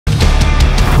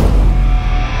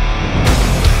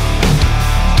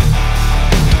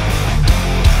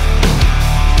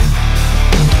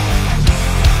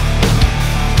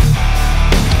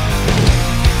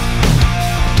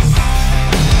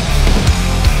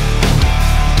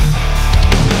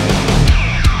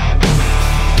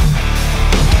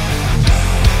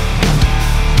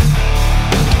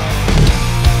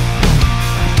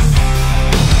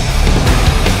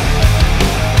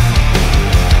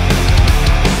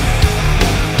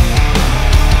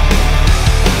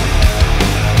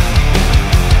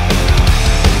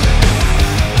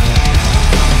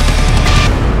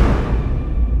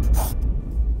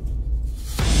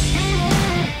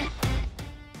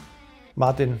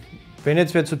Martin, wenn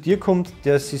jetzt wer zu dir kommt,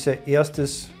 der sich sein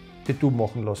erstes Tattoo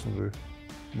machen lassen will,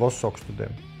 was sagst du dem?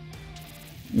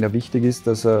 Ja, wichtig ist,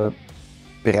 dass er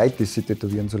bereit ist, sich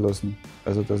tätowieren zu lassen.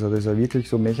 Also, dass er das auch wirklich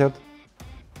so möchte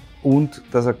und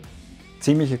dass er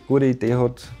ziemlich eine gute Idee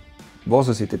hat, was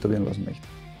er sich tätowieren lassen möchte.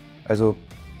 Also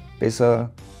besser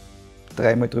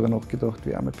dreimal drüber nachgedacht,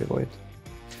 wie einmal bereut.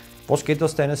 Was geht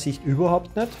aus deiner Sicht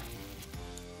überhaupt nicht?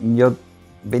 Ja,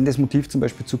 wenn das Motiv zum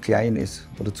Beispiel zu klein ist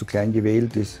oder zu klein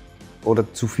gewählt ist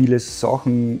oder zu viele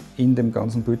Sachen in dem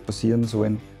ganzen Bild passieren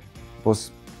sollen,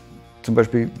 was zum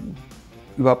Beispiel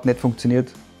überhaupt nicht funktioniert,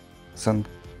 sind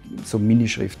so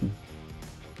Minischriften.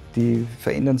 Die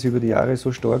verändern sich über die Jahre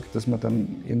so stark, dass man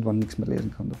dann irgendwann nichts mehr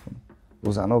lesen kann davon.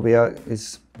 Was auch noch wäre,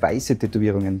 ist weiße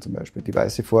Tätowierungen zum Beispiel. Die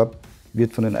weiße Farbe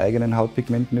wird von den eigenen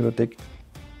Hautpigmenten überdeckt.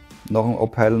 Nach dem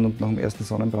Abheilen und nach dem ersten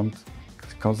Sonnenbrand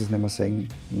kannst du es nicht mehr sehen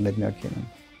und nicht mehr erkennen.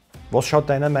 Was schaut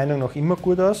deiner Meinung nach immer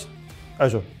gut aus?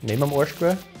 Also neben dem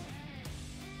Arschgeweih?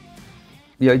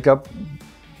 Ja, ich glaube,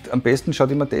 am besten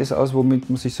schaut immer das aus, womit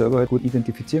man sich selber halt gut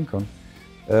identifizieren kann.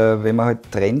 Wenn man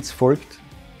halt Trends folgt,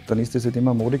 dann ist das halt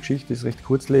immer eine Modegeschichte, ist recht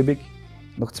kurzlebig.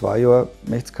 Nach 2 Jahren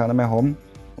möchte es keiner mehr haben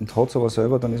und hat es aber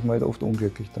selber, dann ist man halt oft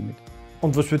unglücklich damit.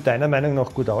 Und was wird deiner Meinung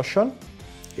nach gut ausschauen?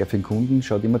 Ja, für den Kunden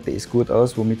schaut immer das gut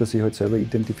aus, womit er sich halt selber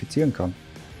identifizieren kann.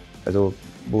 Also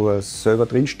wo er selber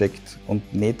drinsteckt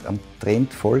und nicht am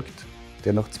Trend folgt,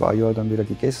 der nach 2 Jahren dann wieder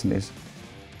gegessen ist.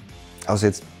 Außer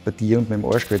jetzt bei dir und mit dem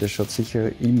Arschgeweih, das schaut sicher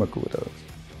immer gut aus.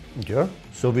 Ja,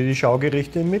 so wie die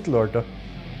Schaugerichte im Mittelalter.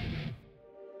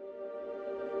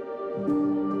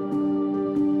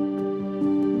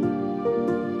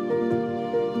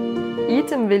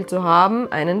 Item will zu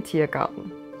haben einen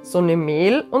Tiergarten. So nimm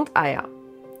Mehl und Eier.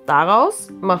 Daraus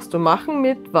machst du machen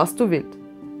mit, was du willst.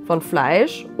 Von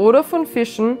Fleisch oder von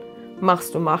Fischen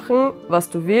machst du machen, was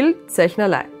du willst,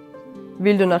 Zechnerlei.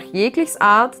 Will du nach jeglichs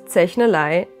Art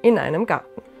Zechnerlei in einem Garten.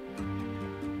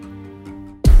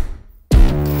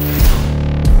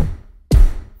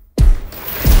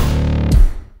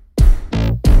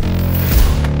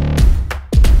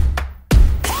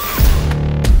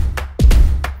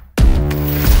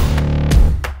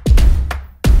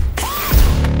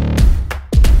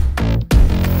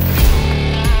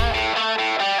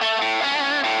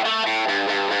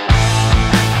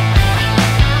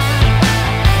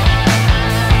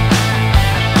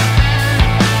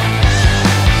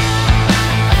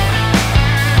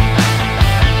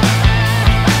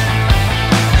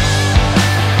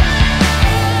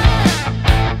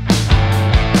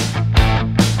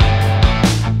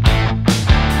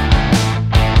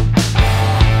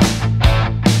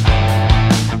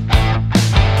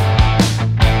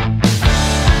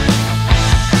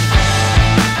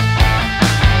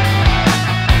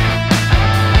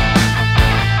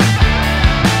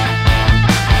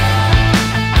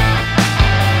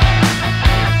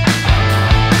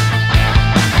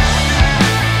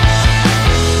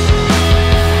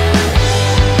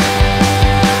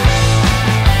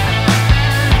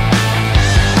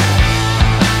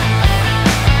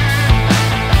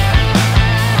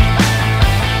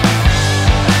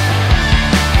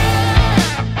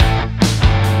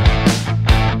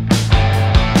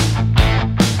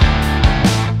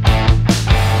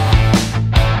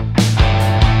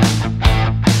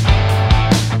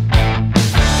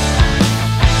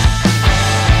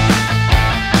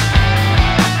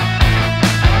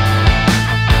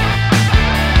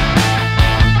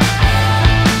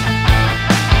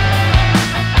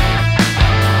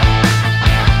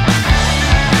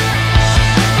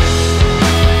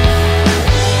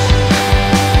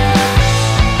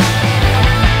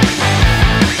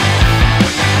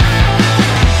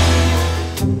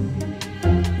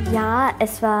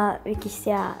 Es war wirklich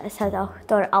sehr, es hat auch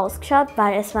toll ausgeschaut,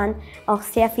 weil es waren auch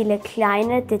sehr viele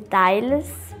kleine Details,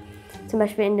 zum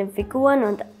Beispiel in den Figuren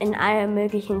und in allem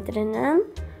Möglichen drinnen.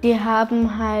 Die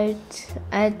haben halt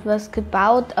etwas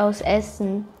gebaut aus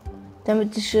Essen,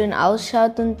 damit es schön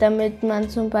ausschaut und damit man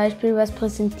zum Beispiel was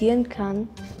präsentieren kann.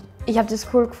 Ich habe das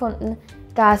cool gefunden,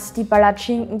 dass die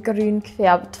Palatschinken grün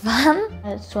gefärbt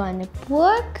waren. So eine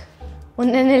Burg und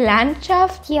eine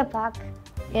Landschaft. Tierpark.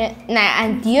 Ja, nein,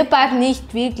 ein Tierpark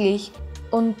nicht wirklich.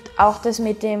 Und auch das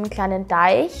mit dem kleinen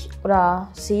Deich oder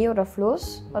See oder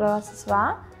Fluss oder was es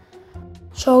war.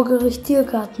 Schaugericht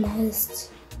Tiergarten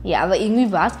heißt. Ja, aber irgendwie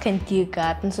war es kein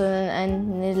Tiergarten, sondern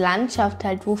eine Landschaft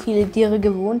halt, wo viele Tiere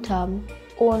gewohnt haben.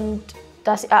 Und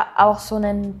dass ihr auch so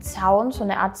einen Zaun, so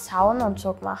eine Art Zaun und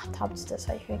so gemacht habt, das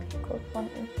habe ich wirklich cool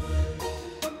gefunden.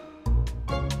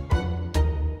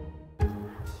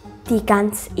 Die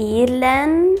ganz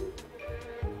edlen.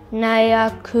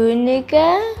 Naja, Könige.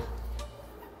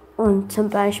 Und zum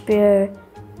Beispiel,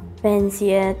 wenn sie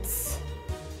jetzt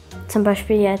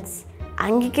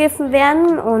angegriffen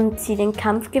werden und sie den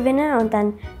Kampf gewinnen und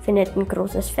dann findet ein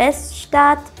großes Fest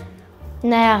statt.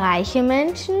 Naja, reiche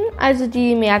Menschen, also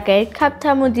die mehr Geld gehabt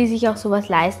haben und die sich auch sowas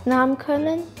leisten haben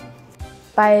können.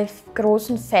 Bei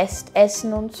großen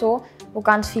Festessen und so, wo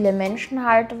ganz viele Menschen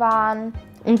halt waren.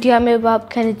 Und die haben ja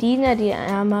überhaupt keine Diener, die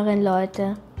ärmeren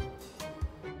Leute.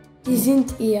 Die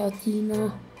sind eher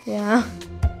Diener. Ja.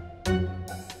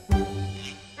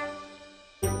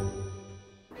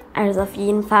 Also auf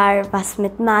jeden Fall was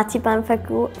mit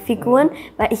Marzipanfiguren,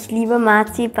 weil ich liebe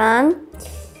Marzipan.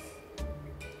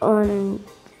 Und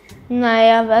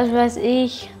naja, was weiß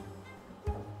ich.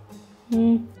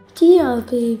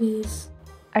 Tierbabys.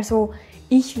 Also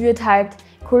ich würde halt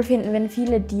cool finden, wenn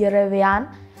viele Tiere wären.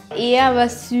 Eher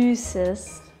was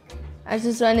Süßes. Also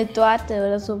so eine Torte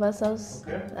oder sowas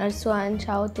als so ein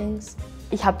Schaudings.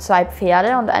 Ich habe 2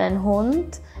 Pferde und einen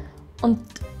Hund. Und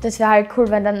das wäre halt cool,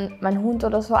 wenn dann mein Hund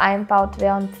oder so einbaut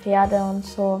wäre und Pferde und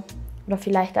so. Oder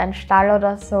vielleicht ein Stall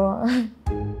oder so.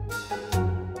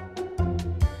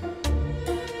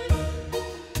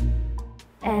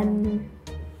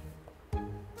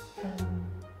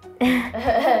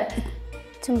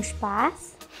 Zum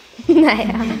Spaß?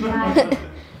 Naja.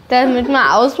 Damit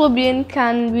man ausprobieren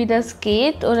kann, wie das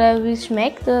geht oder wie es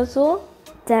schmeckt oder so.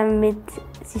 Damit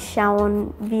sie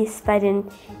schauen, wie es bei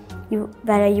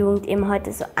der Jugend eben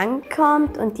heute so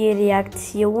ankommt und die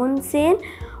Reaktion sehen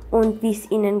und wie es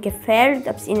ihnen gefällt,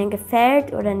 ob es ihnen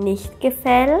gefällt oder nicht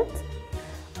gefällt.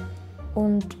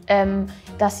 Und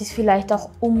dass sie es vielleicht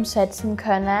auch umsetzen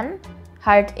können,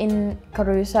 halt in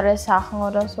größere Sachen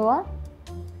oder so.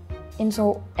 In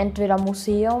so entweder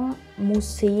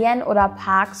Museen oder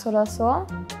Parks oder so.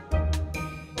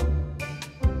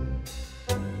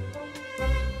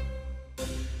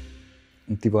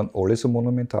 Und die waren alle so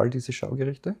monumental, diese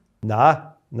Schaugerichte?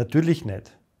 Na, natürlich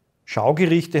nicht.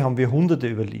 Schaugerichte haben wir Hunderte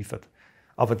überliefert.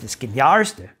 Aber das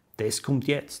Genialste, das kommt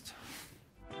jetzt.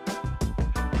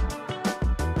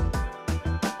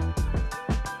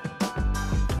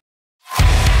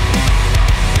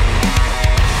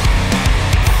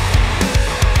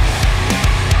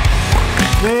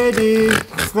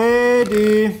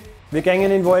 Freddy! Wir gehen in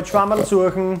den Wald Schwammerl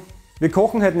suchen. Wir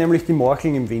kochen heute nämlich die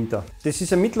Morcheln im Winter. Das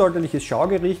ist ein mittelalterliches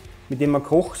Schaugericht, mit dem ein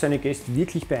Koch seine Gäste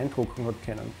wirklich beeindrucken hat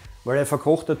können, weil er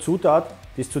verkocht eine Zutat,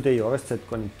 die es zu der Jahreszeit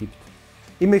gar nicht gibt.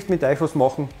 Ich möchte mit euch was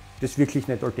machen, das wirklich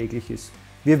nicht alltäglich ist.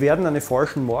 Wir werden eine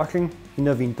falschen Morcheln in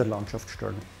eine Winterlandschaft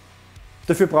stellen.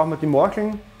 Dafür brauchen wir die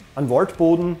Morcheln, einen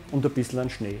Waldboden und ein bisschen an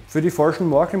Schnee. Für die falschen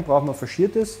Morcheln brauchen wir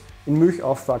faschiertes, in Milch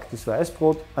aufgebacktes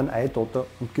Weißbrot, ein Eidotter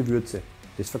und Gewürze.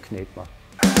 Das verknetet man.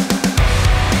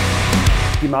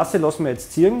 Die Masse lassen wir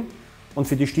jetzt ziehen und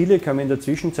für die Stiele können wir in der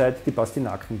Zwischenzeit die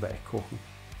Pastinaken weich kochen.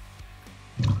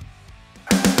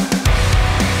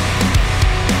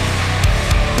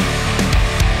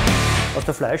 Aus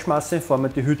der Fleischmasse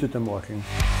formen wir die Hüte der Morcheln.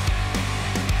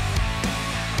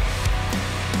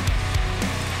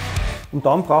 Und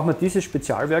dann brauchen wir dieses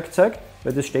Spezialwerkzeug,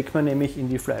 weil das steckt man nämlich in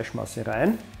die Fleischmasse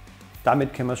rein.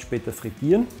 Damit können wir es später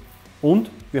frittieren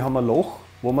und wir haben ein Loch,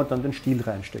 wo wir dann den Stiel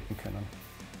reinstecken können.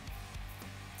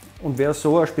 Und wer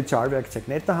so ein Spezialwerkzeug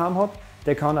nicht daheim hat,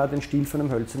 der kann auch den Stiel von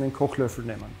einem hölzernen Kochlöffel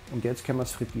nehmen. Und jetzt können wir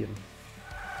es frittieren.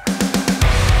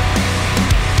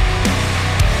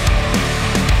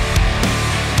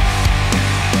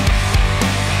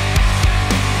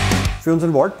 Für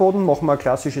unseren Waldboden machen wir ein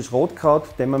klassisches Rotkraut,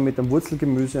 dem wir mit dem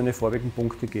Wurzelgemüse eine farbigen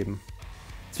Punkte geben.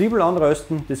 Zwiebel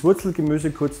anrösten, das Wurzelgemüse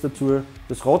kurz dazu,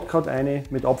 das Rotkraut rein,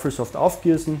 mit Apfelsaft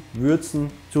aufgießen, würzen,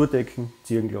 zudecken,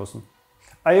 ziehen lassen.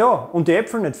 Ah ja, und die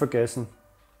Äpfel nicht vergessen.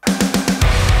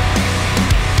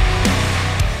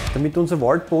 Damit unser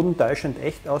Waldboden täuschend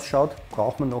echt ausschaut,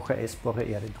 brauchen wir noch eine essbare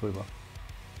Erde drüber.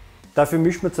 Dafür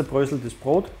mischen wir zerbröseltes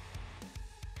Brot,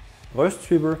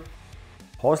 Röstzwiebel,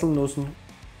 Haselnüsse,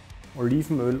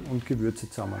 Olivenöl und Gewürze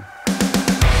zusammen.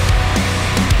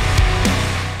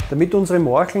 Damit unsere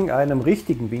Morcheln auch in einem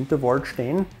richtigen Winterwald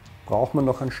stehen, braucht man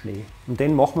noch einen Schnee. Und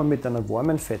den machen wir mit einer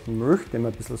warmen, fetten Milch, den wir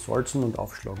ein bisschen salzen und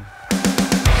aufschlagen.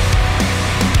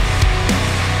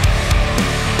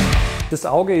 Das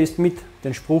Auge ist mit,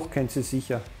 den Spruch kennt ihr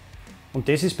sicher. Und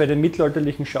das ist bei den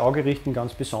mittelalterlichen Schaugerichten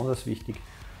ganz besonders wichtig.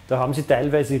 Da haben sie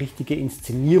teilweise richtige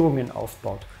Inszenierungen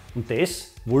aufgebaut. Und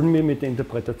das wollen wir mit der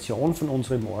Interpretation von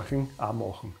unseren Morcheln auch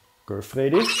machen. Gell,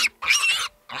 Freddy?